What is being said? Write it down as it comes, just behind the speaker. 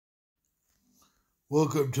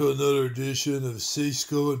Welcome to another edition of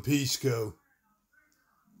Cisco and Pisco.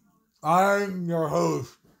 I'm your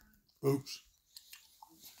host. Oops.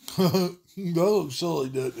 That looks silly,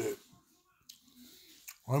 doesn't it?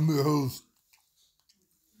 I'm your host,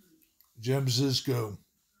 Jim Cisco.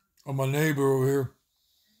 And my neighbor over here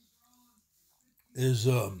is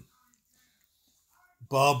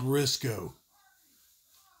Bob Risco.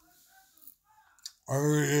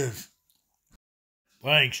 There he is.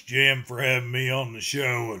 Thanks, Jim, for having me on the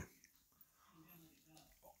show. And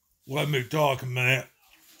let me talk a minute.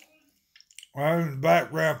 In the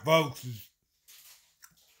background, folks, is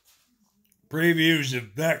previews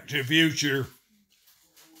of Back to the Future.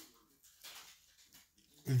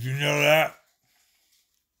 Did you know that?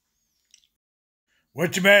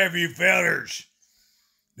 What's the matter with you fellers?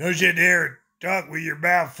 Don't sit there and talk with your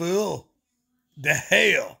mouth full. The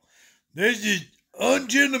hell? This is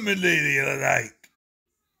ungentlemanly the other night.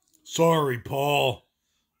 Sorry, Paul.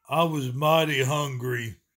 I was mighty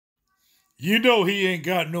hungry. You know he ain't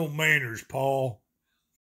got no manners, Paul.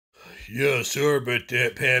 Yeah, sorry about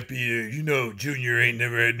that, Pappy. You know Junior ain't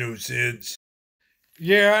never had no sense.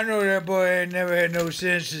 Yeah, I know that boy ain't never had no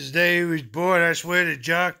sense since the day he was born. I swear the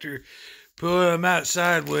doctor pulled him out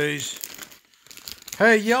sideways.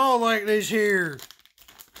 Hey, y'all like this here.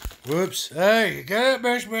 Whoops. Hey, you got that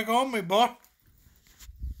mess back on me, boy.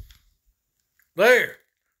 There.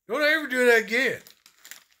 Don't ever do that again.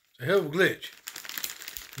 It's a hell of a glitch.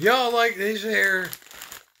 Y'all like these here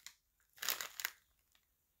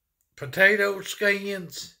potato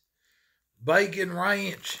skins, bacon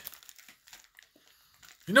ranch.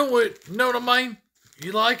 You know what I mean?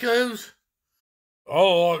 You like those? I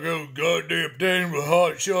like those goddamn things with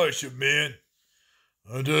hot sauce, man.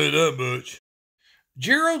 I'll tell you that much.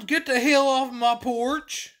 Gerald, get the hell off my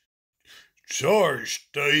porch. Sorry,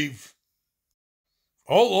 Steve.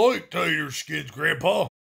 I like tater skins, Grandpa.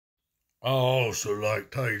 I also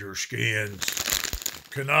like tater skins.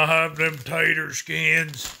 Can I have them tater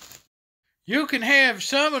skins? You can have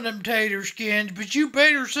some of them tater skins, but you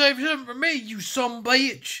better save some for me, you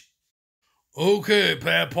sumbitch. Okay,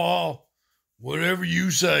 Papa. Whatever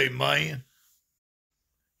you say, man.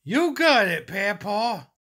 You got it, Papa.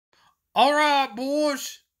 All right,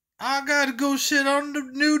 boys. I gotta go sit on the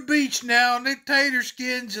nude beach now and eat tater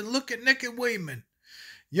skins and look at naked women.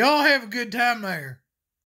 Y'all have a good time there.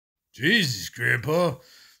 Jesus, Grandpa.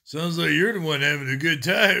 Sounds like you're the one having a good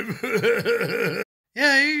time.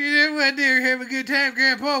 Yeah, you went there have a good time,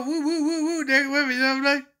 Grandpa. Woo, woo, woo, woo. Naked women,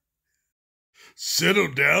 something. Settle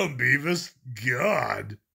down, Beavis.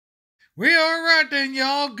 God. We all right then,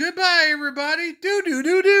 y'all. Goodbye, everybody.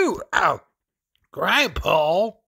 Do. Ow. Grandpa.